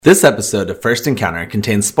This episode of First Encounter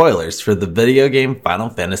contains spoilers for the video game Final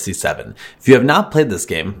Fantasy VII. If you have not played this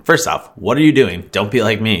game, first off, what are you doing? Don't be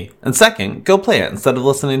like me. And second, go play it instead of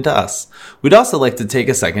listening to us. We'd also like to take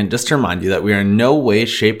a second just to remind you that we are in no way,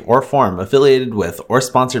 shape, or form affiliated with or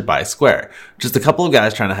sponsored by Square. Just a couple of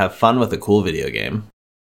guys trying to have fun with a cool video game.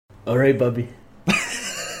 Alright, Bubby.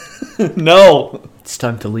 No! It's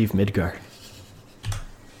time to leave Midgar.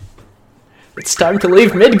 It's time to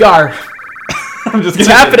leave Midgar! I'm just It's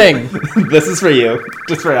happening! This is for you.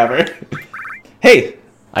 Just forever. Hey!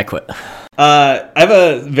 I quit. I have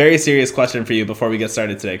a very serious question for you before we get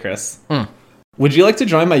started today, Chris. Would you like to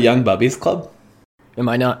join my Young Bubbies Club? Am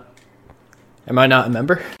I not a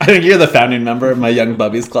member? I think you're the founding member of my Young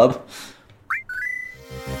Bubbies Club.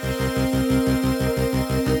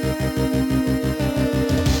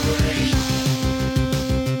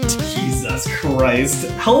 Jesus Christ.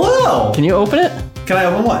 Hello! Can you open it? Can I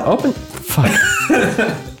open what? Open? Fuck.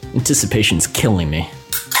 Anticipation's killing me.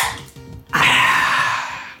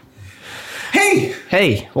 Hey!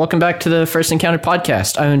 Hey, welcome back to the First Encounter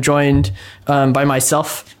podcast. I'm joined by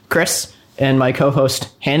myself, Chris, and my co-host,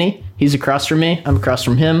 Hanny. He's across from me. I'm across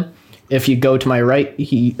from him. If you go to my right,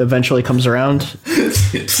 he eventually comes around.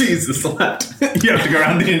 Jesus, left. You have to go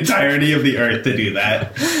around the entirety of the earth to do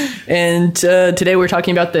that. And today we're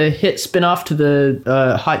talking about the hit spin-off to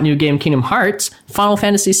the hot new game Kingdom Hearts, Final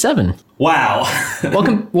Fantasy VII. Wow.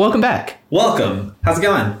 Welcome back. Welcome. How's it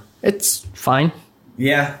going? It's fine.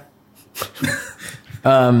 Yeah.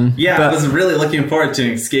 I was really looking forward to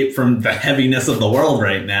an escape from the heaviness of the world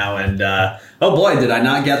right now, and oh boy, did I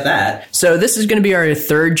not get that. So this is going to be our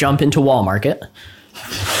third jump into Wall Market.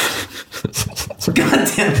 God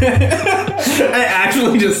damn it. I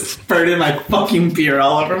actually just spurted my fucking beer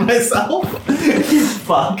all over myself. You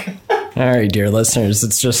fuck. All right, dear listeners,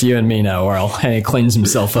 it's just you and me now, while Hanny cleans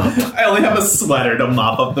himself up. I only have a sweater to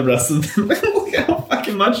mop up the rest of the... Look at how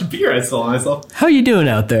fucking much beer I stole on myself. How you doing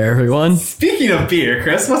out there, everyone? Speaking of beer,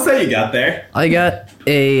 Chris, what's that you got there? I got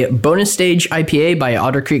a bonus stage IPA by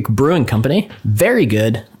Otter Creek Brewing Company. Very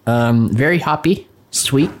good. Very hoppy,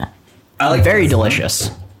 sweet. I like very this delicious.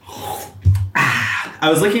 One. I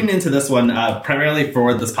was looking into this one primarily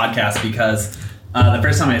for this podcast because the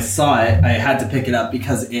first time I saw it, I had to pick it up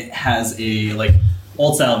because it has a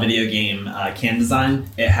old style video game can design.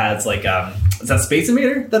 It has is that Space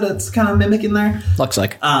Invader that it's kind of mimicking there? Looks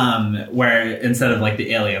like. Where instead of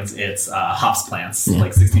the aliens, it's hops plants,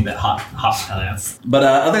 16-bit hops plants. But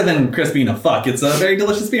other than Chris being a fuck, it's a very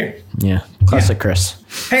delicious beer. Yeah, classic Chris.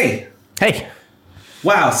 Hey.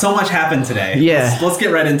 Wow, so much happened today. Yeah. Let's get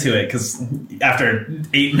right into it, because after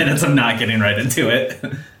 8 minutes of not getting right into it...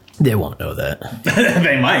 They won't know that.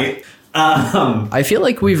 They might. I feel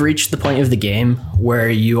like we've reached the point of the game where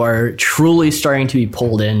you are truly starting to be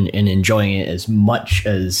pulled in and enjoying it as much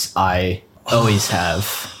as I always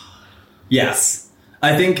have. Yes.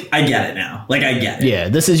 I think I get it now. I get it. Yeah,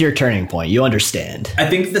 this is your turning point. You understand. I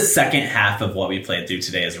think the second half of what we played through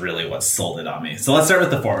today is really what sold it on me. So let's start with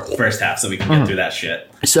the first half so we can get through that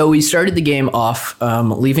shit. So we started the game off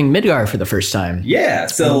leaving Midgar for the first time. Yeah,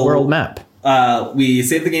 so... The world map. We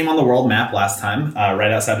saved the game on the world map last time,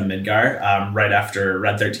 right outside of Midgar, right after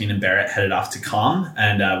Red 13 and Barrett headed off to Calm,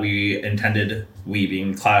 and we intended, we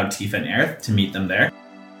being Cloud, Tifa, and Aerith, to meet them there.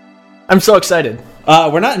 I'm so excited.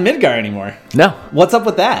 We're not in Midgar anymore. No. What's up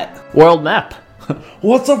with that? World map.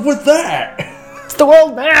 What's up with that? It's the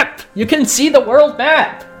world map. You can see the world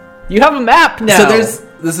map. You have a map now. So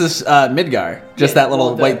this is Midgar, just that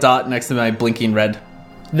little white dot next to my blinking red.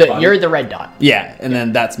 You're the red dot. Yeah, and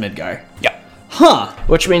then that's Midgar. Yeah. Huh.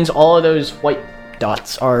 Which means all of those white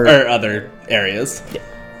dots are... Or other areas. Yeah.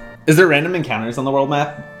 Is there random encounters on the world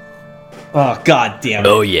map? Oh, god damn it.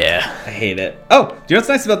 Oh, yeah. I hate it. Oh, do you know what's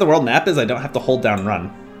nice about the world map is I don't have to hold down run.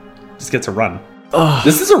 Just get to run. Ugh.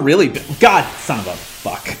 This is a really big... God, son of a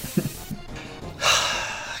fuck.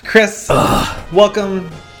 Chris, welcome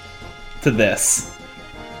to this.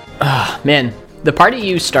 Man, the party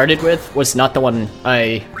you started with was not the one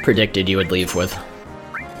I predicted you would leave with.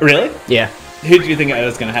 Really? Yeah. Who did you think I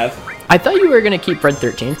was going to have? I thought you were going to keep Red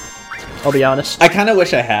 13. I'll be honest. I kind of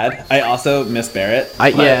wish I had. I also miss Barrett.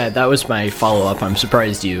 Yeah, that was my follow-up. I'm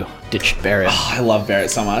surprised you ditched Barrett. Oh, I love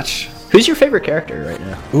Barrett so much. Who's your favorite character right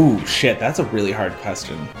now? Ooh, shit, that's a really hard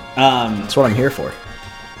question. That's what I'm here for.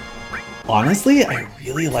 Honestly, I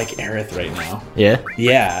really like Aerith right now. Yeah?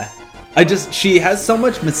 Yeah. She has so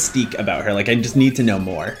much mystique about her. I just need to know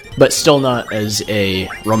more. But still not as a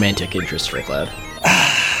romantic interest for Cloud.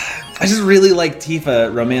 I just really like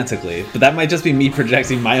Tifa romantically, but that might just be me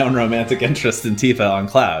projecting my own romantic interest in Tifa on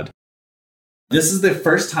Cloud. This is the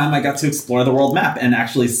first time I got to explore the world map and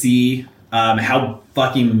actually see how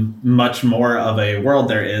fucking much more of a world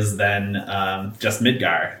there is than just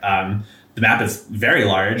Midgar. The map is very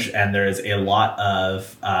large, and there is a lot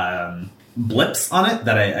of blips on it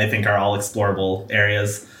that I think are all explorable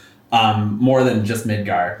areas, more than just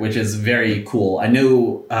Midgar, which is very cool. I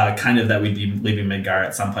knew kind of that we'd be leaving Midgar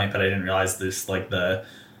at some point, but I didn't realize this, like the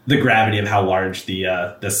gravity of how large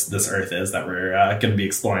the this Earth is that we're going to be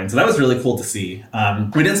exploring. So that was really cool to see.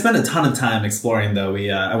 We didn't spend a ton of time exploring, though.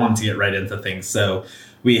 I wanted to get right into things, so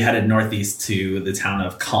we headed northeast to the town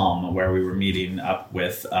of Calm, where we were meeting up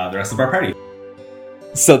with the rest of our party.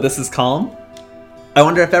 So this is Calm? I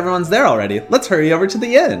wonder if everyone's there already. Let's hurry over to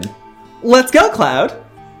the inn. Let's go, Cloud!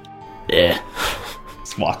 Yeah.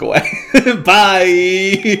 Just walk away.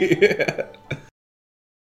 Bye!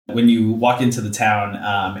 When you walk into the town,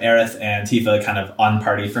 Aerith and Tifa kind of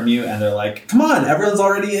unparty from you, and they're like, come on, everyone's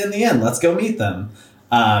already in the inn. Let's go meet them.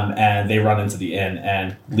 And they run into the inn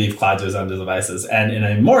and leave Cloud to his own devices. And in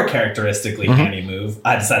a more characteristically Hanny move,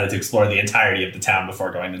 I decided to explore the entirety of the town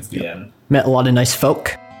before going into the inn. Met a lot of nice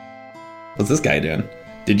folk. What's this guy doing?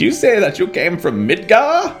 Did you say that you came from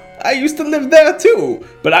Midgar? I used to live there too,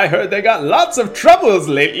 but I heard they got lots of troubles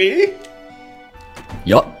lately.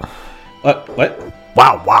 Yup. What?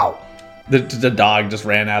 Wow. The dog just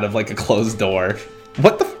ran out of like a closed door.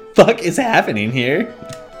 What the fuck is happening here?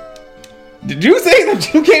 Did you say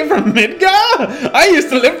that you came from Midgar? I used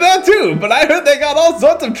to live there too, but I heard they got all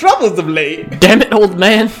sorts of troubles of late. Damn it, old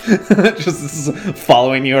man. Just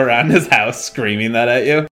following you around his house, screaming that at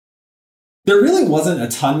you. There really wasn't a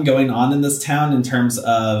ton going on in this town in terms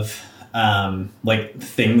of like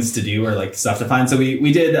things to do or like stuff to find. So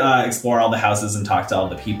we did explore all the houses and talk to all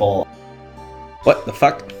the people. What the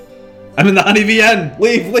fuck? I'm in the Honeybee Inn.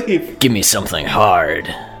 Leave. Give me something hard.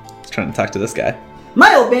 I was trying to talk to this guy.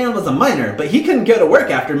 My old man was a miner, but he couldn't go to work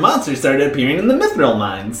after monsters started appearing in the Mithril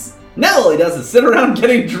mines. Now all he does is sit around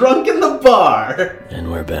getting drunk in the bar. And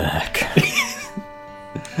we're back.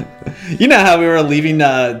 You know how we were leaving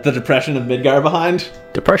the depression of Midgar behind?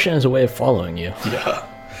 Depression is a way of following you. Yeah.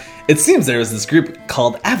 It seems there was this group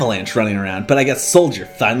called Avalanche running around, but I guess Soldier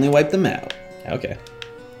finally wiped them out. Okay.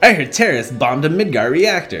 I heard terrorists bombed a Midgar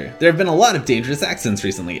reactor. There have been a lot of dangerous accidents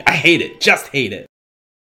recently. I hate it. Just hate it.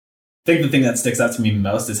 I think the thing that sticks out to me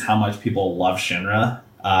most is how much people love Shinra.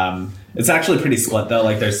 It's actually pretty split, though.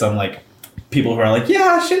 Like, there's some, like, people who are like,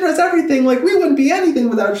 yeah, Shinra's everything. Like, we wouldn't be anything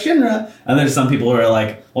without Shinra. And there's some people who are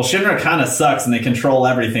like, well, Shinra kind of sucks and they control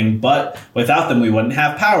everything, but without them, we wouldn't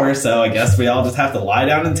have power, so I guess we all just have to lie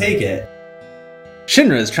down and take it.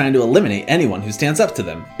 Shinra is trying to eliminate anyone who stands up to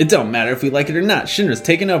them. It don't matter if we like it or not. Shinra's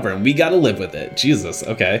taken over and we gotta live with it. Jesus,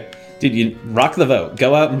 okay. Dude, you rock the vote.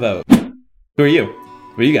 Go out and vote. Who are you?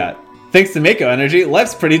 What do you got? Thanks to Mako Energy,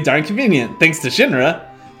 life's pretty darn convenient. Thanks to Shinra.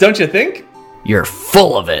 Don't you think? You're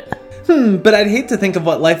full of it. But I'd hate to think of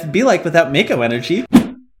what life would be like without Mako Energy.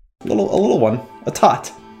 A little one. A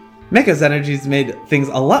tot. Mako's energy's made things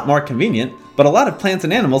a lot more convenient, but a lot of plants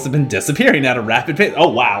and animals have been disappearing at a rapid pace. Oh,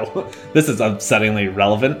 wow. This is upsettingly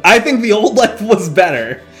relevant. I think the old life was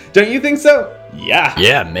better. Don't you think so? Yeah.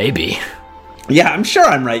 Yeah, maybe. Yeah, I'm sure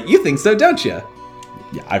I'm right. You think so, don't you?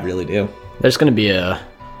 Yeah, I really do. There's going to be a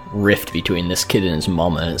rift between this kid and his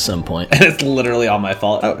mama at some point. And it's literally all my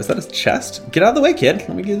fault. Oh, is that his chest? Get out of the way, kid.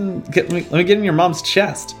 Let me get in your mom's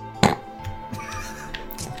chest.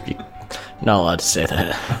 Not allowed to say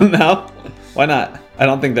that. No? Why not? I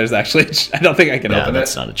don't think there's actually... I don't think I can open it. No,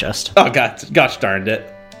 that's not a chest. Oh, gosh darned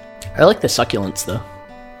it. I like the succulents, though.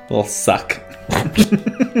 Little suck.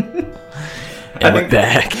 And we're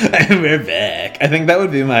back. And we're back. I think that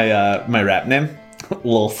would be my my rap name.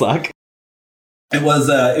 Lil Suck. It was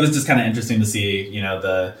just kind of interesting to see, you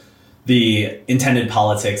know, the intended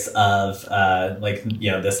politics of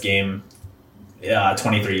this game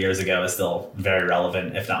 23 years ago is still very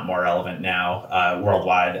relevant, if not more relevant now,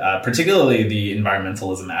 worldwide, particularly the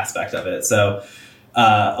environmentalism aspect of it. So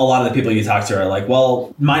a lot of the people you talk to are like,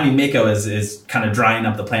 well, mining Mako is kind of drying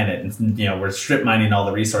up the planet, and you know, we're strip mining all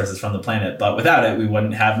the resources from the planet, but without it we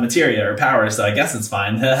wouldn't have materia or power, so I guess it's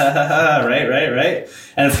fine. right.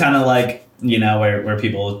 And it's kind of like, you know, where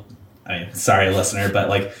people, I mean, sorry listener, but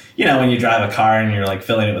like, you know, when you drive a car and you're like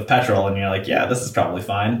filling it with petrol and you're like, yeah, this is probably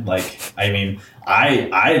fine. Like, I mean,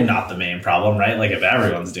 I'm not the main problem, right? Like, if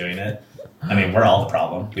everyone's doing it, I mean, we're all the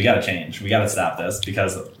problem. We got to change. We got to stop this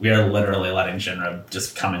because we are literally letting Shinra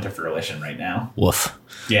just come into fruition right now. Woof.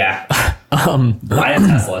 Yeah. Buy a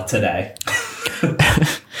Tesla today.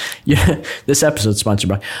 Yeah. This episode's sponsored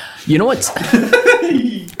by, you know what's,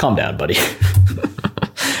 calm down, buddy.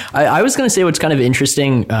 I was going to say what's kind of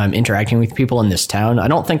interesting interacting with people in this town. I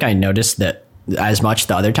don't think I noticed that as much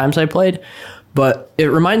the other times I played, but it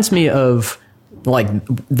reminds me of like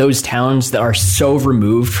those towns that are so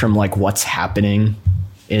removed from like what's happening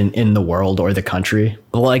in the world or the country.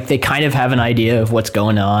 Like they kind of have an idea of what's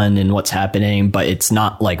going on and what's happening, but it's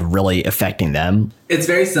not like really affecting them. It's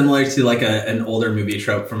very similar to like an older movie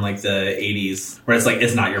trope from like the 80s where it's like,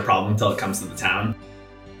 it's not your problem until it comes to the town.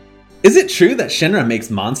 Is it true that Shinra makes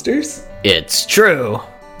monsters? It's true.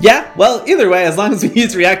 Yeah, well, either way, as long as we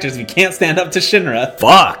use reactors, we can't stand up to Shinra.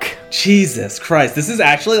 Fuck. Jesus Christ, this is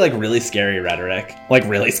actually like really scary rhetoric. Like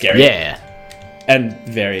really scary. Yeah. And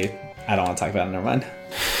very, I don't want to talk about it, never mind.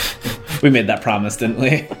 We made that promise, didn't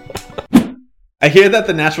we? I hear that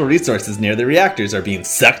the natural resources near the reactors are being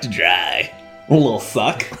sucked dry. A little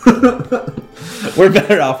suck. We're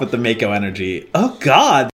better off with the Mako energy. Oh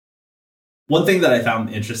god. One thing that I found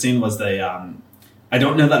interesting was I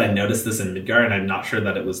don't know that I noticed this in Midgar, and I'm not sure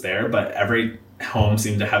that it was there, but every home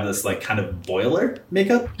seemed to have this like kind of boiler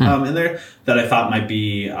makeup in there that I thought might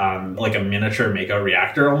be like a miniature Mako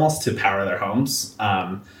reactor almost to power their homes.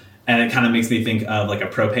 And it kind of makes me think of like a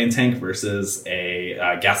propane tank versus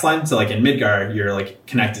a gas line. So like in Midgar, you're like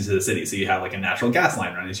connected to the city. So you have like a natural gas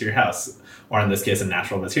line running to your house, or in this case, a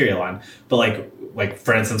natural material line. But like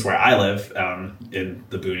for instance, where I live in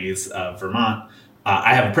the boonies of Vermont,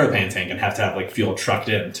 I have a propane tank and have to have like fuel trucked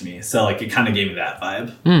in to me. So like it kind of gave me that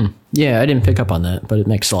vibe. Yeah, I didn't pick up on that, but it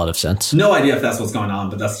makes a lot of sense. No idea if that's what's going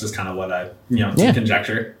on, but that's just kind of what I,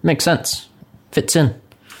 conjecture. Makes sense. Fits in.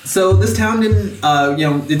 So this town didn't,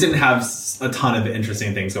 it didn't have a ton of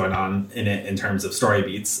interesting things going on in it in terms of story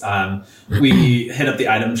beats. We hit up the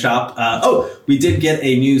item shop. We did get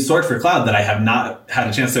a new sword for Cloud that I have not had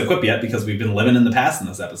a chance to equip yet because we've been living in the past in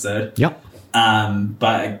this episode. Yep.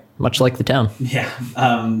 But much like the town. Yeah.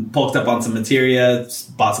 Bulked up on some materia,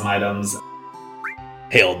 bought some items.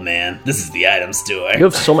 Hey, old man, this is the item store. You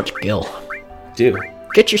have so much gil. Dude.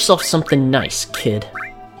 Get yourself something nice, kid.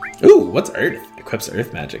 Ooh, what's Earth? Equips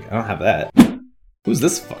Earth magic. I don't have that. Who's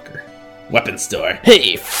this fucker? Weapon store.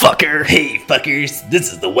 Hey, fucker. Hey, fuckers.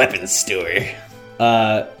 This is the weapon store.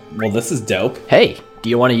 Well, this is dope. Hey, do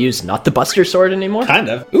you want to use not the Buster Sword anymore? Kind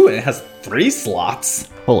of. Ooh, and it has 3 slots.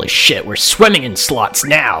 Holy shit, we're swimming in slots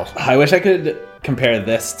now. I wish I could compare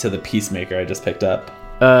this to the Peacemaker I just picked up.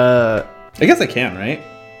 I guess I can, right?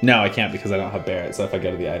 No, I can't because I don't have Barret, so if I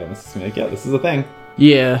go to the items, it's gonna be like, yeah, this is a thing.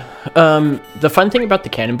 Yeah. The fun thing about the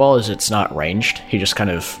cannonball is it's not ranged. He just kind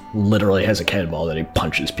of literally has a cannonball that he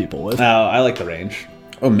punches people with. Oh, I like the range.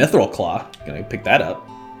 Oh, Mithril Claw. Gonna pick that up.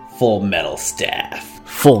 Full Metal Staff.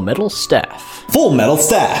 Full Metal Staff. Full Metal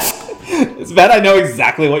Staff. It's bad I know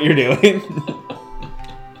exactly what you're doing.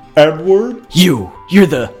 Edward? You're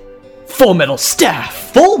the Full Metal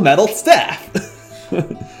Staff. Full Metal Staff.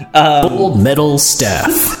 Full Metal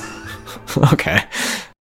Staff. Okay.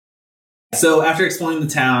 So after exploring the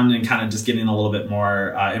town and kind of just getting a little bit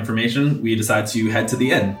more information, we decide to head to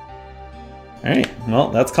the inn. All right. Well,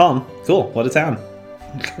 that's calm. Cool. What a town.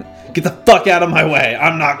 Get the fuck out of my way.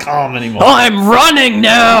 I'm not calm anymore. I'm running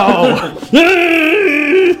now.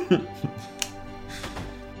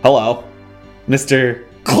 Hello, Mr.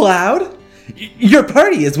 Cloud. Your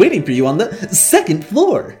party is waiting for you on the 2nd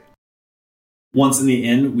floor. Once in the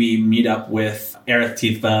inn, we meet up with Aerith,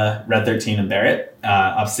 Tifa, Red 13, and Barret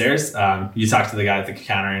upstairs. You talk to the guy at the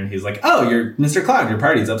counter, and he's like, "Oh, you're Mr. Cloud. Your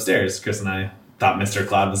party's upstairs." Chris and I thought Mr.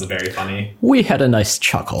 Cloud was a very funny. We had a nice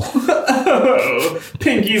chuckle. Oh,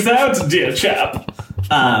 pinkies out, dear chap.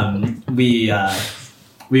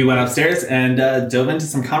 We went upstairs and dove into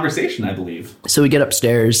some conversation, I believe. So we get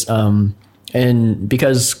upstairs, and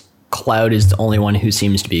because Cloud is the only one who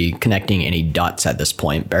seems to be connecting any dots at this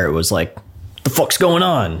point, Barret was like, "The fuck's going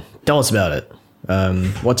on? Tell us about it.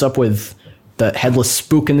 What's up with the headless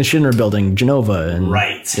spook in the Shinra building, Genova?" And,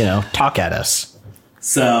 right. Talk at us.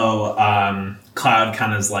 So Cloud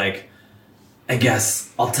kind of is like, "I guess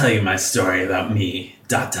I'll tell you my story about me, ...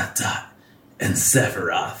 and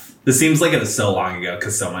Sephiroth." This seems like it was so long ago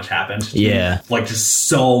because so much happened. Yeah. Like just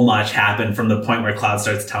so much happened from the point where Cloud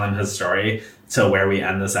starts telling his story to where we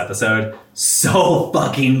end this episode. So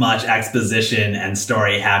fucking much exposition and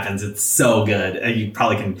story happens. It's so good. You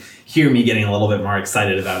probably can hear me getting a little bit more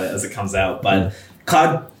excited about it as it comes out. But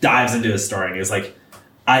Cloud dives into his story and he's like,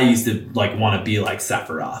 "I used to like want to be like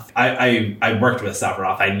Sephiroth. I worked with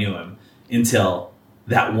Sephiroth. I knew him until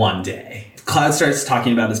that one day." Cloud starts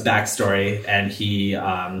talking about his backstory, and he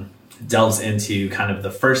delves into kind of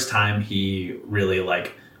the first time he really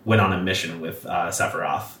like went on a mission with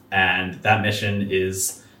Sephiroth, and that mission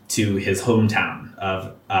is to his hometown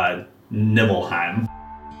of Nibelheim.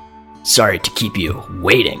 Sorry to keep you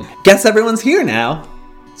waiting. Guess everyone's here now,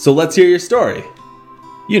 so let's hear your story.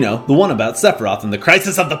 You know, the one about Sephiroth and the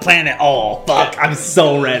crisis of the planet. Oh, fuck. I'm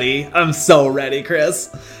so ready. I'm so ready, Chris.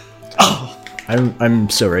 Oh, I'm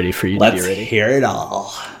so ready for you to be ready. Let's hear it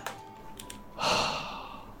all.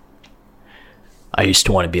 I used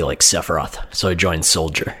to want to be like Sephiroth, so I joined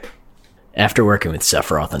Soldier. After working with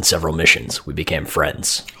Sephiroth on several missions, we became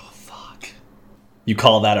friends. Oh, fuck. You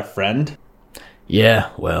call that a friend?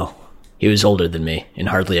 Yeah, well, he was older than me and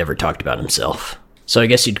hardly ever talked about himself. So I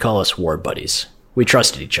guess you'd call us war buddies. We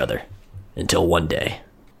trusted each other. Until one day.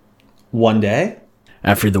 One day?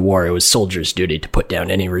 After the war, it was Soldier's duty to put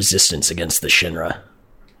down any resistance against the Shinra.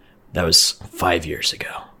 That was 5 years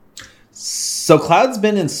ago. So Cloud's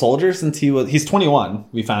been in Soldier since he's 21,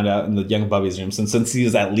 we found out in the Young Bubby's room, since he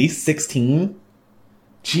was at least 16?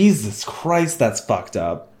 Jesus Christ, that's fucked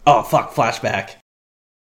up. Oh, fuck, flashback.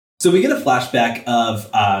 So we get a flashback of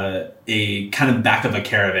a kind of back of a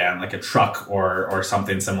caravan, like a truck or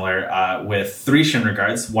something similar, with 3 Shinra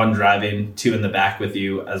guards, 1 driving, 2 in the back with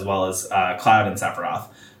you, as well as Cloud and Sephiroth.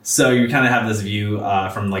 So you kind of have this view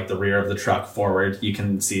from like the rear of the truck forward. You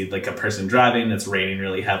can see like a person driving. It's raining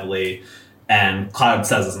really heavily. And Cloud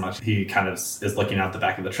says as much. He kind of is looking out the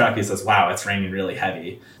back of the truck. He says, wow, it's raining really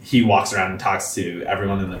heavy. He walks around and talks to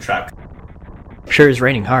everyone in the truck. Sure is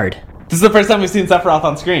raining hard. This is the first time we've seen Sephiroth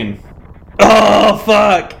on screen. Oh,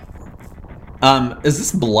 fuck. Is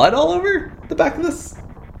this blood all over the back of this?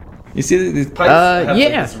 You see these pipes? Have, yeah.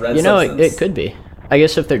 Like, this red you know, substance? it could be. I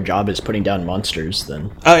guess if their job is putting down monsters,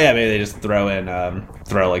 then... Oh, yeah, maybe they just throw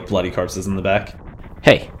like bloody corpses in the back.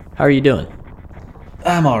 Hey, how are you doing?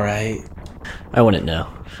 I'm alright. I wouldn't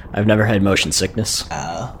know. I've never had motion sickness.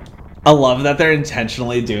 I love that they're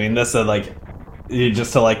intentionally doing this so like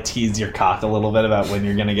just to like tease your cock a little bit about when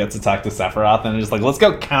you're gonna get to talk to Sephiroth, and just like, let's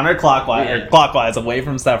go counterclockwise or clockwise away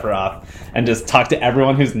from Sephiroth and just talk to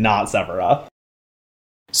everyone who's not Sephiroth.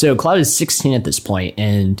 So Cloud is 16 at this point,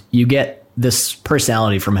 and you get this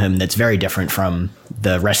personality from him that's very different from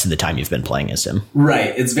the rest of the time you've been playing as him.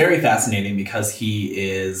 Right. It's very fascinating because he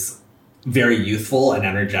is very youthful and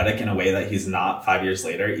energetic in a way that he's not 5 years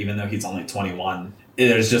later, even though he's only 21.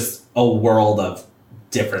 There's just a world of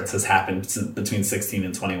difference has happened between 16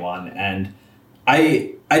 and 21. And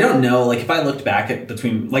I don't know, like if I looked back at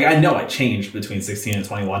between, like I know I changed between 16 and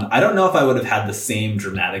 21. I don't know if I would have had the same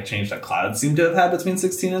dramatic change that Cloud seemed to have had between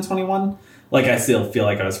 16 and 21. Like I still feel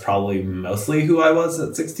like I was probably mostly who I was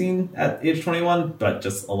at 16 at age 21, but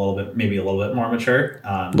just a little bit, maybe a little bit more mature.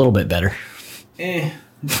 A little bit better.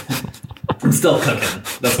 I'm still cooking.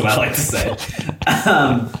 That's what I like to say.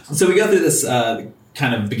 So we go through this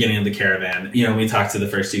kind of beginning of the caravan. You know, we talk to the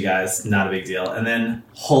first 2 guys, not a big deal. And then,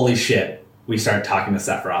 holy shit, we start talking to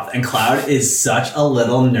Sephiroth. And Cloud is such a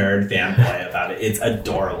little nerd fanboy about it. It's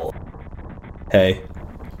adorable. Hey,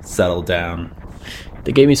 settle down.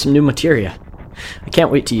 They gave me some new materia. I can't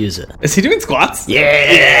wait to use it. Is he doing squats?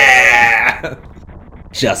 Yeah!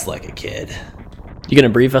 Just like a kid. You gonna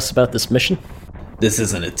brief us about this mission? This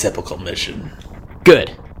isn't a typical mission. Good.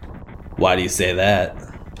 Why do you say that?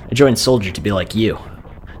 I joined Soldier to be like you.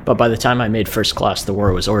 But by the time I made first class, the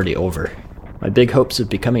war was already over. My big hopes of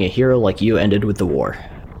becoming a hero like you ended with the war.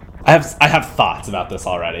 I have thoughts about this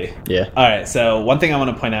already. Yeah. All right. So one thing I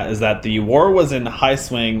want to point out is that the war was in high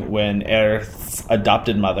swing when Aerith's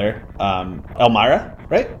adopted mother, Elmira,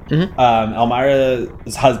 right? Mm-hmm.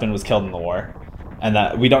 Elmira's husband was killed in the war, and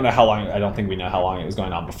that we don't know how long. I don't think we know how long it was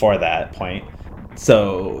going on before that point.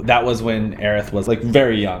 So that was when Aerith was like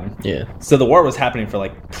very young. Yeah. So the war was happening for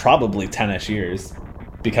like probably 10-ish years,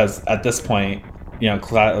 because at this point, you know,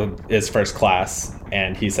 Cloud is first class,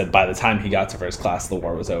 and he said by the time he got to first class, the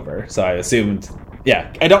war was over. So I assumed,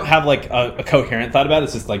 yeah, I don't have like a coherent thought about it.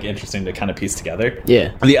 It's just like interesting to kind of piece together.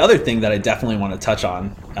 Yeah. The other thing that I definitely want to touch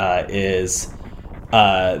on is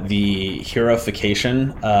the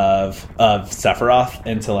heroification of Sephiroth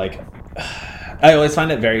into like, I always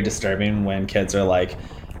find it very disturbing when kids are like,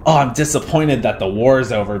 oh, I'm disappointed that the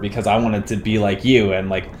war's over because I wanted to be like you. And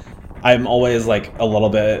like, I'm always like a little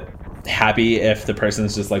bit happy if the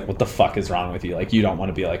person's just like, what the fuck is wrong with you? Like, you don't want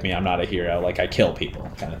to be like me. I'm not a hero. Like, I kill people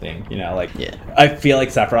kind of thing, you know? Like, yeah. I feel like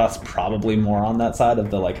Sephiroth's probably more on that side of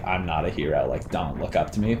the like, I'm not a hero. Like, don't look up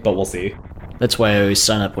to me, but we'll see. That's why I always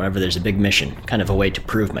sign up whenever there's a big mission, kind of a way to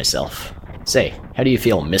prove myself. Say, how do you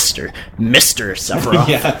feel, Mr. Sephiroth?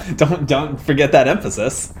 Yeah, don't forget that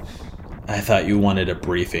emphasis. I thought you wanted a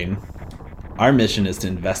briefing. Our mission is to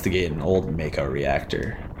investigate an old Mako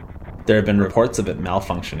reactor. There have been reports of it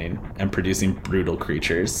malfunctioning and producing brutal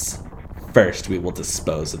creatures. First, we will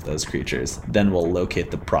dispose of those creatures. Then we'll locate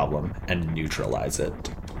the problem and neutralize it.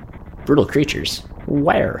 Brutal creatures?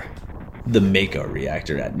 Where? The Mako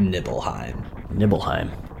reactor at Nibelheim.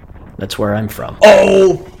 Nibelheim. That's where I'm from.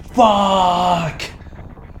 Oh, fuck!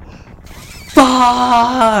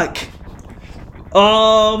 Fuck!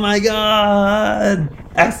 Oh my god!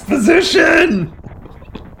 Exposition!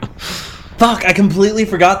 Fuck, I completely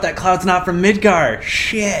forgot that Cloud's not from Midgar.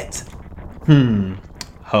 Shit.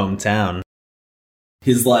 Hometown.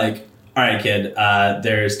 He's like, alright kid,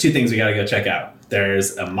 there's two things we gotta go check out.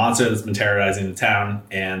 There's a monster that's been terrorizing the town,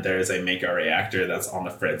 and there's a Mako reactor that's on the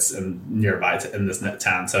fritz and nearby in this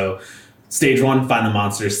town. So, stage 1, find the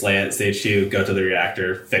monster, slay it. Stage 2, go to the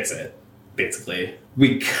reactor, fix it. Basically,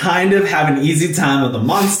 we kind of have an easy time with the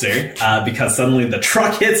monster because suddenly the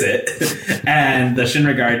truck hits it, and the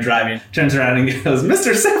Shinra guard driving turns around and goes,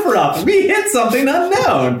 "Mr. Sephiroth, we hit something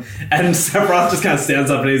unknown." And Sephiroth just kind of stands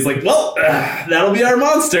up and he's like, "Well, that'll be our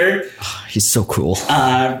monster." He's so cool.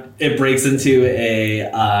 It breaks into a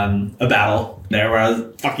battle there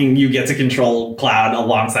where fucking you get to control Cloud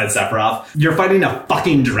alongside Sephiroth. You're fighting a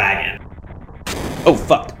fucking dragon. Oh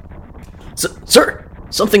fuck, Sir,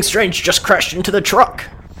 something strange just crashed into the truck.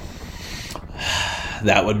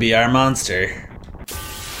 That would be our monster. Do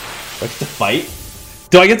I get to fight?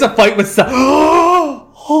 Do I get to fight with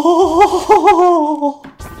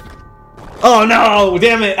Oh no!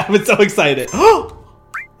 Damn it! I'm so excited.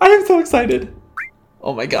 I am so excited.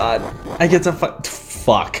 Oh my god. I get to fight.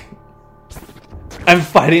 Fuck. I'm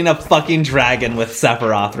fighting a fucking dragon with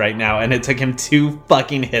Sephiroth right now, and it took him 2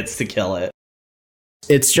 fucking hits to kill it.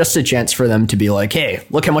 It's just a chance for them to be like, hey,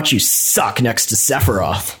 look how much you suck next to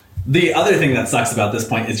Sephiroth. The other thing that sucks about this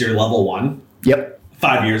point is you're level 1. Yep.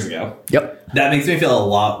 5 years ago. Yep. That makes me feel a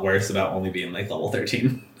lot worse about only being like level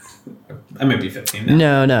 13. I might be 15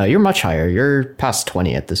 now. No, you're much higher. You're past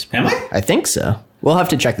 20 at this point. Am I? I think so. We'll have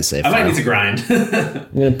to check the save I file. might need to grind. I'm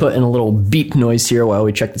going to put in a little beep noise here while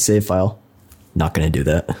we check the save file. Not going to do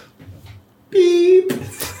that. Beep.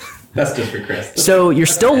 That's just for Chris. So you're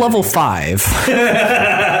still level 5.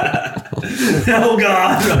 Oh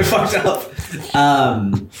god, I fucked up.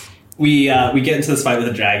 We get into this fight with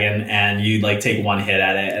a dragon, and you like take 1 hit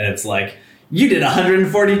at it, and it's like, you did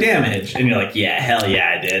 140 damage, and you're like, yeah, hell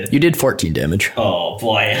yeah, I did. You did 14 damage. Oh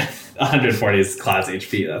boy, 140 is Cloud's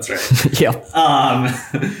HP. That's right. Yeah.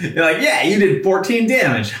 You're like, yeah, you did 14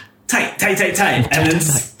 damage. Tight. And then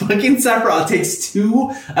fucking Sephiroth takes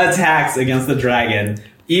 2 attacks against the dragon,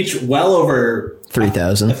 each well over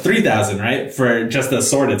 3,000. 3,000, right? For just a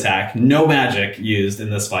sword attack. No magic used in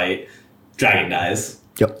this fight. Dragon dies.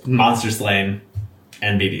 Yep. Monster slain.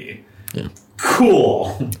 NBD. Yeah.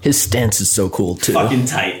 Cool. His stance is so cool, too. Fucking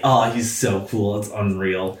tight. Oh, he's so cool. It's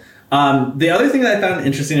unreal. The other thing that I found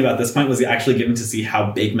interesting about this point was actually getting to see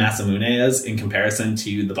how big Masamune is in comparison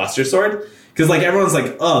to the Buster Sword. Because like everyone's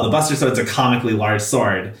like, oh, the Buster Sword's a comically large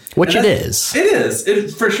sword. Which it is. It is.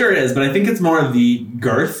 It for sure is. But I think it's more of the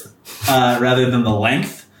girth rather than the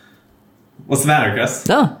length. What's the matter, Chris?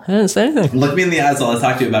 No, I didn't say anything. Look me in the eyes while I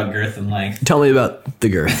talk to you about girth and length. Tell me about the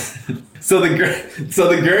girth. So the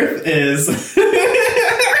girth is...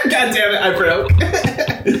 God damn it, I broke.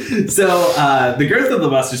 So the girth of the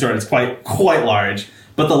Buster Sword is quite large,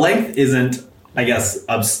 but the length isn't, I guess,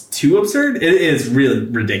 too absurd. It is really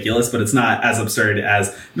ridiculous, but it's not as absurd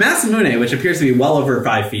as Masamune, which appears to be well over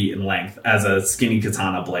 5 feet in length as a skinny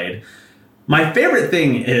katana blade. My favorite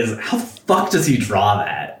thing is, how the fuck does he draw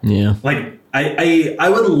that? Yeah. Like, I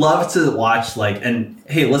would love to watch, like, and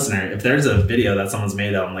hey, listener, if there's a video that someone's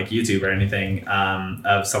made on, like, YouTube or anything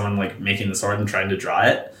of someone, like, making the sword and trying to draw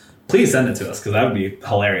it, please send it to us, because that would be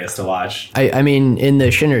hilarious to watch. I mean, in the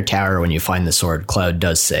Shinra Tower, when you find the sword, Cloud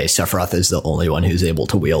does say Sephiroth is the only one who's able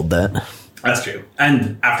to wield that. That's true.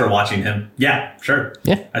 And after watching him, yeah, sure.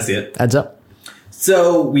 Yeah. I see it. Adds up.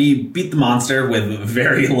 So we beat the monster with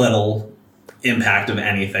very little impact of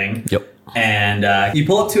anything. Yep. And you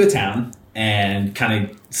pull up to a town and kind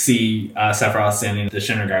of see Sephiroth standing the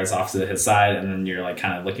Shinra guards off to his side, and then you're like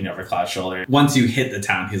kind of looking over Cloud's shoulder. Once you hit the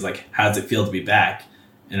town, he's like, how does it feel to be back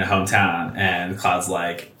in a hometown? And Cloud's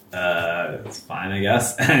like, it's fine, I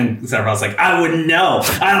guess. And Sephiroth's like, I wouldn't know.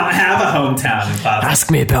 I don't have a hometown. And Cloud's like, Ask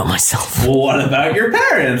me about myself. well, what about your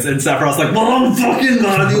parents? And Sephiroth's like, well, I'm fucking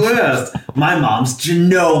glad you asked. My mom's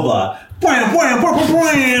Genova. Bam, bam, bam, bam,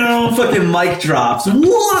 bam. Fucking mic drops.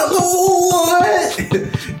 What?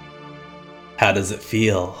 How does it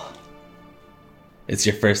feel? It's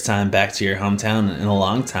your first time back to your hometown in a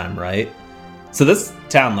long time, right? So this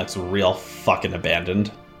town looks real fucking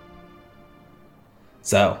abandoned.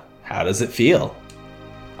 So, how does it feel?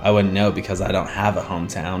 I wouldn't know because I don't have a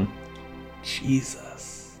hometown.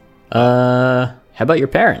 Jesus. How about your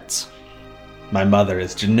parents? My mother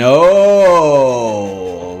is Genova.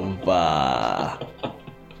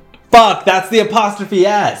 Fuck, that's the apostrophe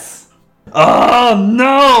S. Oh,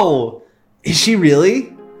 no! Is she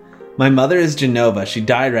really? My mother is Genova. She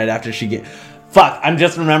died right after she gave... Fuck, I'm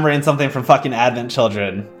just remembering something from fucking Advent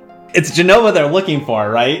Children. It's Genova they're looking for,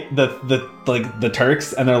 right? The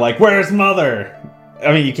Turks, and they're like, where's mother?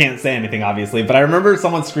 I mean, you can't say anything, obviously, but I remember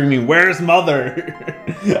someone screaming, where's mother?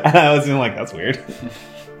 And I was like, that's weird.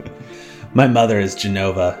 My mother is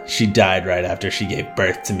Genova. She died right after she gave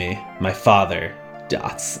birth to me. My father,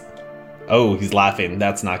 Dots. Oh, he's laughing.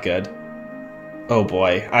 That's not good. Oh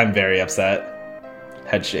boy, I'm very upset.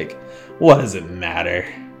 Head shake. What does it matter?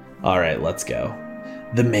 Alright, let's go.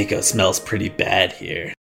 The Mako smells pretty bad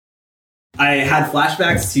here. I had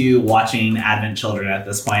flashbacks to watching Advent Children at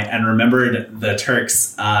this point and remembered the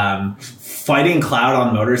Turks fighting Cloud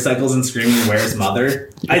on motorcycles and screaming, where's mother?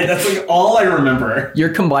 That's like all I remember.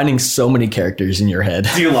 You're combining so many characters in your head.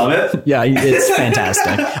 Do you love it? Yeah, it's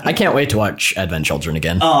fantastic. I can't wait to watch Advent Children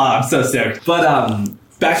again. Oh, I'm so stoked. But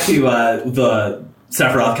back to the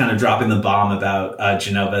Sephiroth kind of dropping the bomb about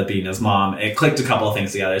Genova being his mom. It clicked a couple of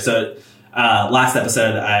things together. So last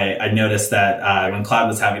episode, I noticed that when Cloud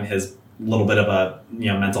was having his little bit of a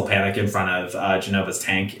mental panic in front of Genova's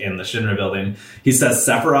tank in the Shinra building, he says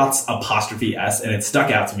Sephiroth's apostrophe S, and it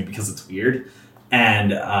stuck out to me because it's weird.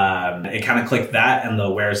 And it kind of clicked that and the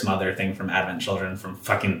where's mother thing from Advent Children from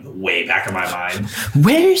fucking way back in my mind.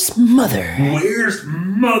 Where's mother? Where's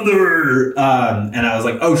mother? And I was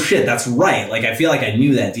like, oh shit, that's right. Like, I feel like I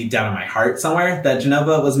knew that deep down in my heart somewhere that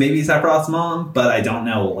Genova was maybe Sephiroth's mom, but I don't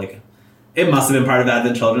know, like, it must have been part of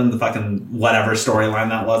Advent Children, the fucking whatever storyline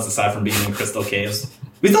that was, aside from being in Crystal Caves.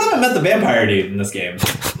 We still haven't met the vampire dude in this game.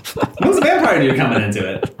 When's the vampire dude coming into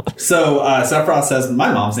it? So Sephiroth says,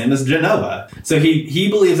 my mom's name is Genova. So he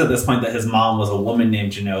believes at this point that his mom was a woman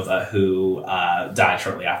named Genova who died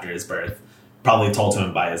shortly after his birth, probably told to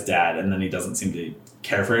him by his dad, and then he doesn't seem to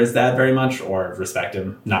care for his dad very much or respect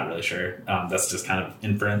him. Not really sure. That's just kind of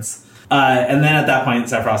inference. And then at that point,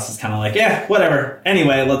 Sephiroth is kind of like, yeah, whatever.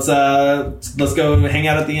 Anyway, let's go hang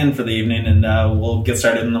out at the inn for the evening, and we'll get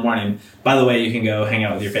started in the morning. By the way, you can go hang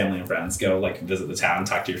out with your family and friends. Go like visit the town,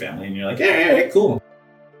 talk to your family, and you're like, yeah, cool.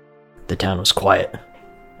 The town was quiet.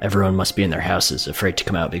 Everyone must be in their houses, afraid to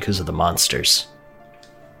come out because of the monsters.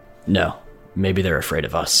 No, maybe they're afraid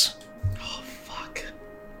of us. Oh, fuck.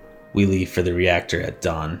 We leave for the reactor at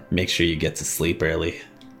dawn. Make sure you get to sleep early.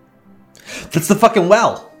 That's the fucking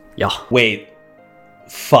well! Yeah. Wait.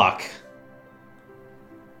 Fuck.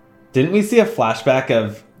 Didn't we see a flashback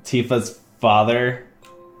of Tifa's father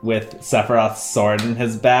with Sephiroth's sword in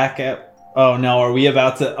his back? Oh no, are we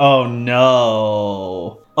about to... Oh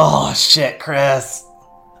no. Oh shit, Chris.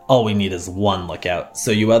 All we need is one lookout,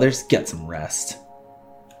 so you others get some rest.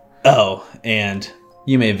 Oh, and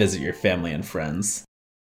you may visit your family and friends.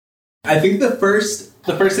 I think the first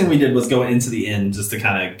thing we did was go into the inn just to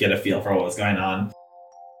kind of get a feel for what was going on.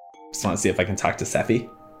 Just want to see if I can talk to Sephi.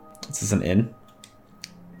 This is an inn.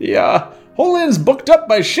 The whole inn's booked up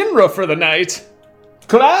by Shinra for the night.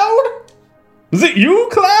 Cloud? Is it you,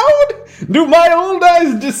 Cloud? Do my old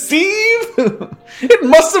eyes deceive? It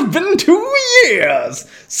must have been 2 years.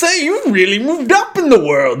 Say, you've really moved up in the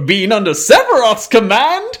world, being under Sephiroth's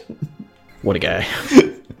command. What a guy.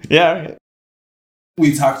 Yeah.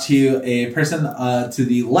 We talked to a person to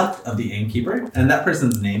the left of the innkeeper, and that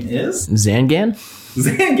person's name is... Zangan?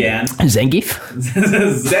 Zangief?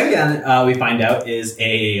 Zangan, we find out, is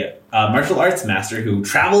a martial arts master who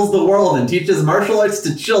travels the world and teaches martial arts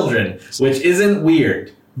to children, which isn't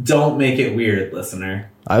weird. Don't make it weird, listener.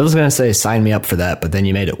 I was going to say sign me up for that, but then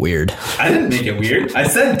you made it weird. I didn't make it weird. I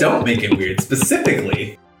said don't make it weird,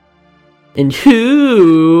 specifically. And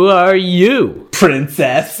who are you?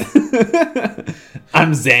 Princess.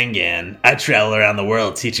 I'm Zangan. I travel around the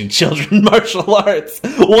world teaching children martial arts.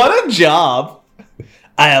 What a job.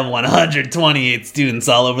 I have 128 students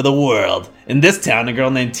all over the world. In this town, a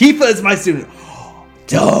girl named Tifa is my student.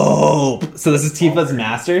 Dope. So this is Tifa's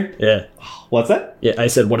master? Yeah. What's that? Yeah, I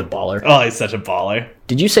said what a baller. Oh, he's such a baller.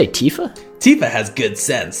 Did you say Tifa? Tifa has good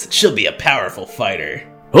sense. She'll be a powerful fighter.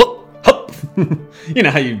 Oh, Hup. You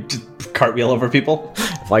know how you just cartwheel over people?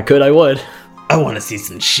 If I could, I would. I want to see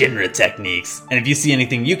some Shinra techniques. And if you see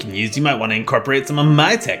anything you can use, you might want to incorporate some of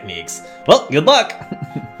my techniques. Well, good luck.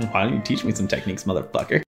 Why don't you teach me some techniques,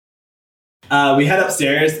 motherfucker? We head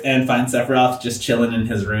upstairs and find Sephiroth just chilling in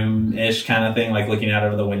his room-ish kind of thing, like looking out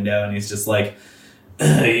over the window, and he's just like,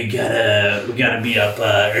 we gotta be up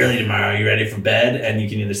early tomorrow. You ready for bed? And you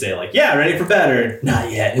can either say like, yeah, ready for bed, or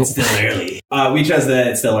not yet, it's still early. We chose the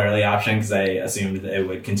it's still early option because I assumed that it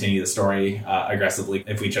would continue the story aggressively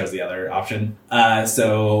if we chose the other option.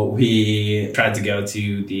 So we tried to go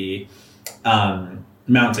to the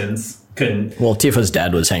mountains couldn't. Well, Tifa's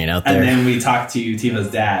dad was hanging out there. And then we talked to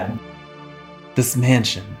Tifa's dad. This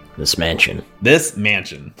mansion. This mansion. This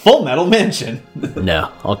mansion. Full Metal Mansion.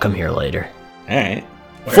 No, I'll come here later. All right.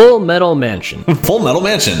 Full Metal Mansion. Full Metal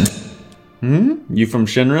Mansion. You from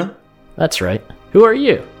Shinra? That's right. Who are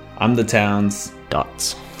you? I'm the town's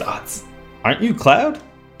Dots. Dots. Aren't you Cloud?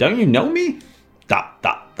 Don't you know me? Dot,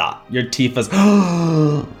 dot, dot. You're Tifa's...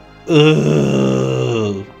 Ugh.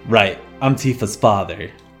 Right. I'm Tifa's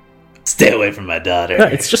father. Stay away from my daughter. No,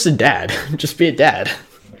 it's just a dad. Just be a dad.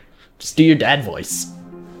 Just do your dad voice.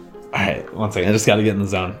 Alright, one second. I just gotta get in the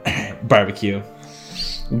zone. Barbecue.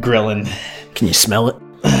 Grilling. Can you smell it?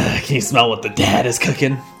 Can you smell what the dad is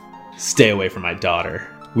cooking? Stay away from my daughter.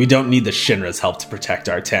 We don't need the Shinra's help to protect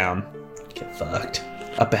our town. Get fucked.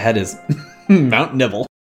 Up ahead is Mount Nibble.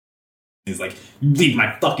 He's like, leave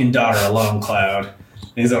my fucking daughter alone, Cloud.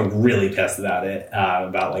 And he's really pissed about it,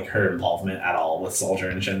 about like her involvement at all with Soldier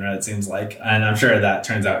and Shinra, it seems like. And I'm sure that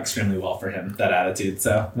turns out extremely well for him, that attitude.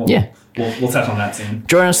 So we'll touch on that soon.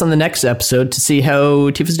 Join us on the next episode to see how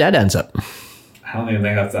Tifa's dad ends up. I don't even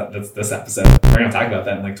think that's this episode. We're going to talk about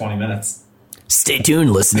that in like 20 minutes. Stay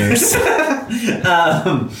tuned, listeners.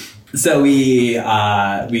 So we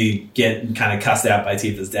get kind of cussed out by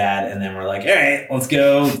Tifa's dad, and then we're like, all right, let's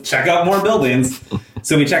go check out more buildings.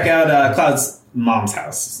 So we check out Cloud's mom's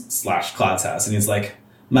house / Cloud's house, and he's like,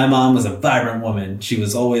 my mom was a vibrant woman. She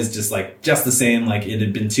was always just the same. Like, it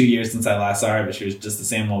had been 2 years since I last saw her, but she was just the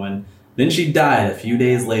same woman. Then she died a few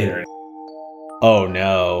days later. Oh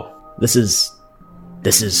no. This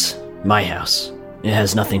is my house. It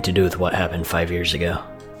has nothing to do with what happened 5 years ago.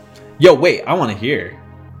 Yo, wait, I want to hear.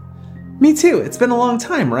 Me too. It's been a long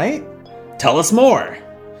time, right? Tell us more.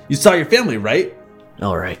 You saw your family, right?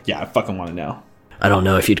 All right. Yeah, I fucking want to know. I don't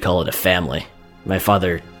know if you'd call it a family. My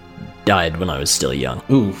father died when I was still young.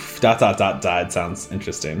 Oof, ... died sounds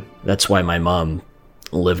interesting. That's why my mom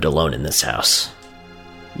lived alone in this house.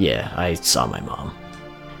 Yeah, I saw my mom.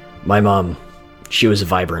 My mom, she was a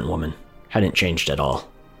vibrant woman. Hadn't changed at all.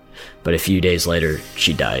 But a few days later,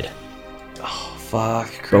 she died. Oh, fuck,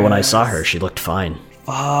 Chris. But when I saw her, she looked fine.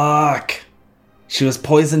 Fuck. She was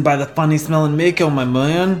poisoned by the funny smelling Mako, my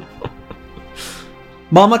man.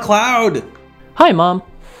 Mama Cloud. Hi, Mom.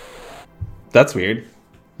 That's weird.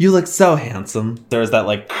 You look so handsome. There was that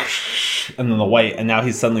like, and then the white, and now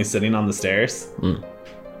he's suddenly sitting on the stairs.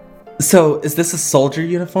 So, is this a soldier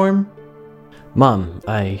uniform? Mom,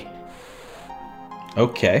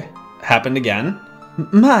 Okay. Happened again.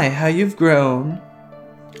 My, how you've grown.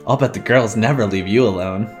 I'll bet the girls never leave you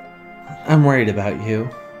alone. I'm worried about you.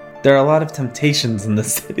 There are a lot of temptations in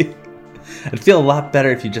this city. I'd feel a lot better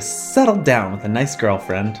if you just settled down with a nice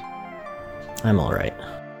girlfriend. I'm alright.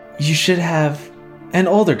 You should have an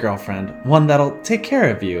older girlfriend, one that'll take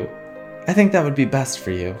care of you. I think that would be best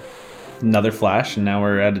for you. Another flash, and now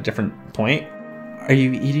we're at a different point. Are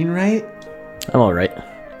you eating right? I'm alright.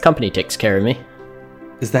 Company takes care of me.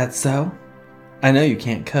 Is that so? I know you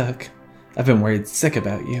can't cook. I've been worried sick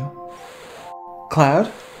about you.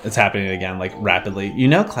 Cloud? It's happening again, like, rapidly. You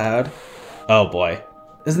know Cloud? Oh, boy.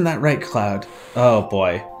 Isn't that right, Cloud? Oh,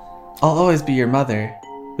 boy. I'll always be your mother.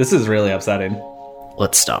 This is really upsetting.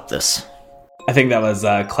 Let's stop this. I think that was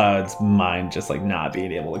Cloud's mind just, like, not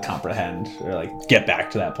being able to comprehend or, like, get back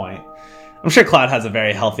to that point. I'm sure Cloud has a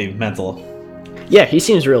very healthy mental... Yeah, he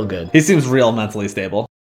seems real good. He seems real mentally stable.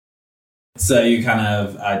 So you kind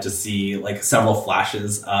of just see like several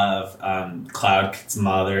flashes of Cloud's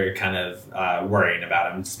mother kind of worrying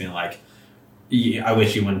about him, just being like, I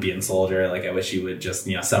wish you wouldn't be in Soldier. Like, I wish you would just,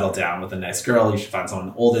 settle down with a nice girl. You should find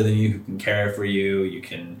someone older than you who can care for you.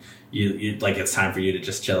 You like, it's time for you to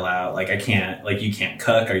just chill out. Like, you can't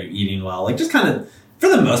cook. Are you eating well? Like, just kind of, for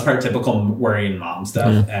the most part, typical worrying mom stuff.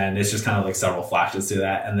 Mm-hmm. And it's just kind of like several flashes to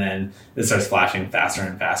that. And then it starts flashing faster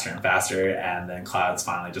and faster and faster. And then Cloud's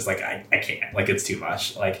finally just like, I can't. Like, it's too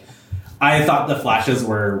much. Like, I thought the flashes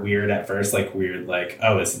were weird at first. Like, weird, like,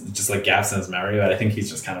 oh, it's just like gaps in his memory. But I think he's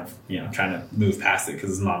just kind of, trying to move past it because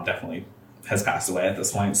his mom definitely has passed away at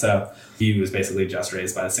this point. So he was basically just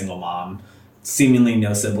raised by a single mom. Seemingly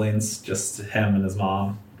no siblings, just him and his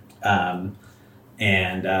mom.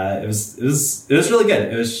 And it was really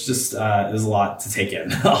good. It was just it was a lot to take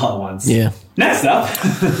in all at once. Yeah. Next up,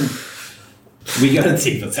 we go to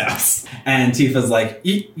Tifa's house, and Tifa's like,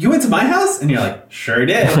 "You went to my house?" And you're like, "Sure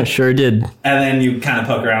did." Sure did. And then you kind of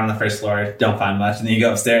poke around on the first floor, don't find much, and then you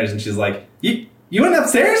go upstairs, and she's like, "You went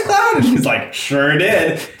upstairs, Cloud?" And she's like, "Sure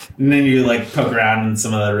did." And then you like poke around in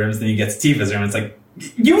some other rooms, and then you get to Tifa's room. It's like,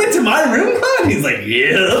 You went to my room, Cloud? He's like,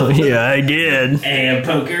 yeah. Yeah, I did. And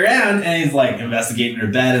poke around, and he's like investigating her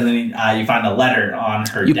bed, and then you find a letter on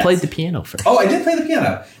her You desk. played the piano first. Oh, I did play the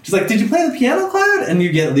piano. She's like, did you play the piano, Cloud? And you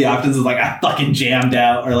get the options is like, I fucking jammed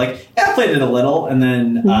out, or like, yeah, I played it a little, and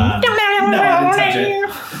then no, I didn't touch it.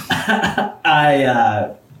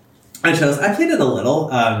 I chose. I played it a little.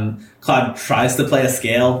 Cloud tries to play a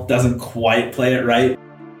scale, doesn't quite play it right.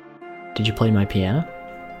 Did you play my piano?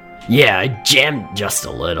 Yeah, I jammed just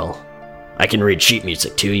a little. I can read sheet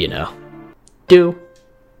music too, you know. Do.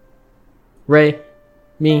 Re.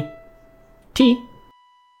 Mi. Ti.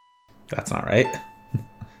 That's not right.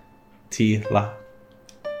 Ti, la.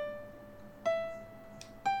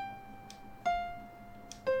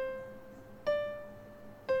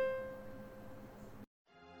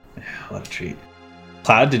 What a treat.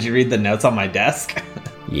 Cloud, did you read the notes on my desk?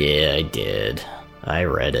 Yeah, I did. I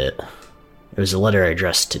read it. It was a letter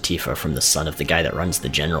addressed to Tifa from the son of the guy that runs the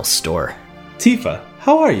general store. Tifa,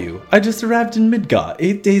 how are you? I just arrived in Midgard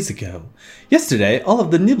 8 days ago. Yesterday, all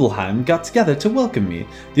of the Nibelheim got together to welcome me.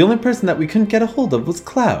 The only person that we couldn't get a hold of was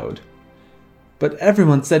Cloud. But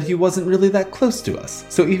everyone said he wasn't really that close to us,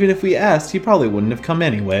 so even if we asked, he probably wouldn't have come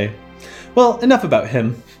anyway. Well, enough about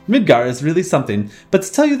him. Midgard is really something, but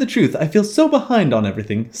to tell you the truth, I feel so behind on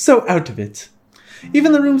everything, so out of it.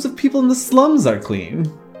 Even the rooms of people in the slums are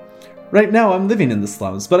clean. Right now I'm living in the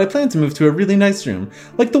slums, but I plan to move to a really nice room,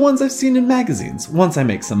 like the ones I've seen in magazines, once I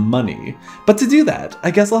make some money. But to do that,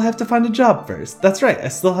 I guess I'll have to find a job first. That's right, I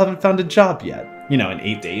still haven't found a job yet. You know, in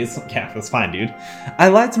 8 days. Yeah, that's fine, dude. I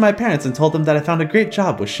lied to my parents and told them that I found a great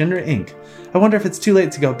job with Shinra Inc. I wonder if it's too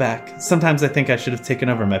late to go back. Sometimes I think I should have taken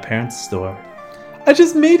over my parents' store. I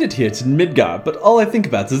just made it here to Midgard, but all I think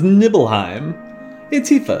about is Nibelheim. Hey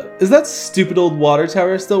Tifa, is that stupid old water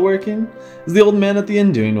tower still working? Is the old man at the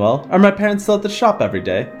inn doing well? Are my parents still at the shop every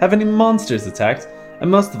day? Have any monsters attacked? And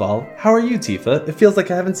most of all, how are you, Tifa? It feels like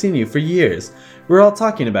I haven't seen you for years. We were all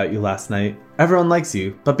talking about you last night. Everyone likes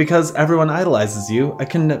you, but because everyone idolizes you, I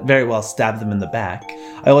couldn't very well stab them in the back.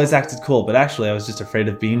 I always acted cool, but actually I was just afraid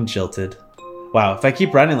of being jilted. Wow, if I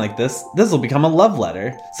keep writing like this will become a love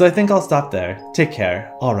letter. So I think I'll stop there. Take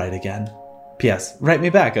care. I'll write again. P.S. Write me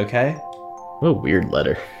back, okay? What a weird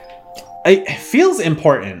letter. It feels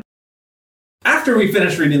important. After we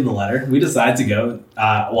finished reading the letter, we decided to go,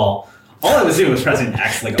 all I was doing was pressing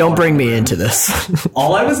X. Like Don't bring me into this.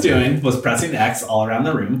 All I was doing was pressing X all around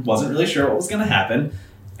the room. Wasn't really sure what was going to happen.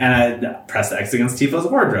 And I pressed X against Tifa's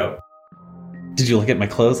wardrobe. Did you look at my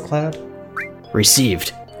clothes, Cloud?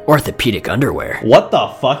 Received. Orthopedic underwear. What the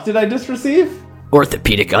fuck did I just receive?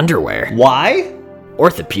 Orthopedic underwear. Why?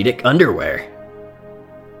 Orthopedic underwear.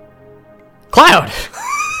 Cloud!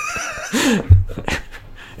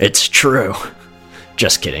 It's true.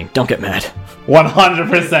 Just kidding. Don't get mad.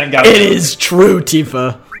 100% got It is true,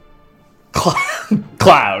 Tifa.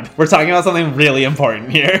 Cloud. We're talking about something really important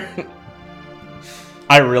here.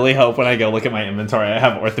 I really hope when I go look at my inventory I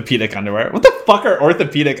have orthopedic underwear. What the fuck are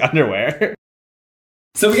orthopedic underwear?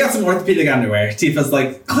 So we got some orthopedic underwear. Tifa's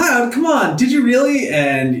like, Cloud, come on, did you really?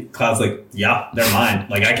 And Cloud's like, yeah, they're mine.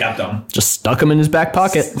 Like, I kept them. Just stuck them in his back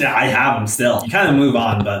pocket. I have them still. You kind of move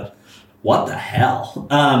on, but what the hell?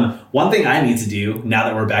 One thing I need to do now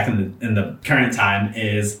that we're back in the current time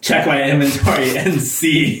is check my inventory and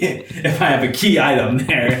see if I have a key item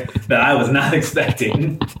there that I was not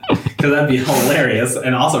expecting. Because that'd be hilarious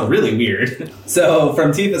and also really weird. So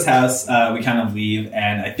from Tifa's house, we kind of leave,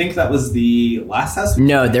 and I think that was the last house.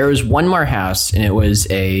 No, there was one more house, and it was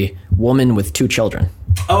a woman with 2 children.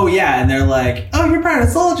 Oh yeah, and they're like, "Oh, you're part of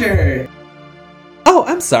Soldier." Oh,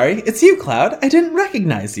 I'm sorry. It's you, Cloud. I didn't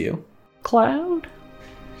recognize you. Cloud?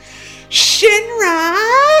 Shinra!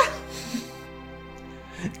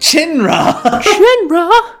 Shinra!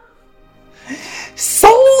 Shinra!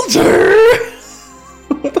 Soldier!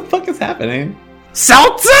 What the fuck is happening?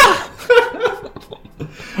 Salsa!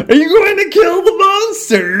 Are you going to kill the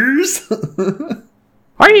monsters?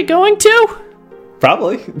 Are you going to?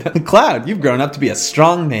 Probably. Cloud, you've grown up to be a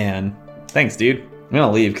strong man. Thanks, dude. I'm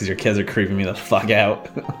gonna leave because your kids are creeping me the fuck out.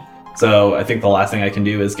 So I think the last thing I can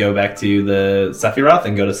do is go back to the Sephiroth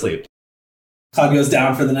and go to sleep. Cloud goes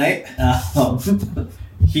down for the night.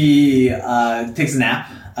 He takes a nap.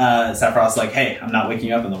 Sephiroth's like, "Hey, I'm not waking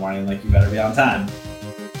you up in the morning. Like, you better be on time."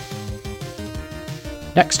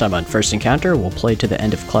 Next time on First Encounter, we'll play to the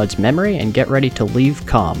end of Cloud's memory and get ready to leave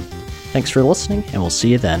Calm. Thanks for listening, and we'll see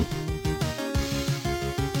you then.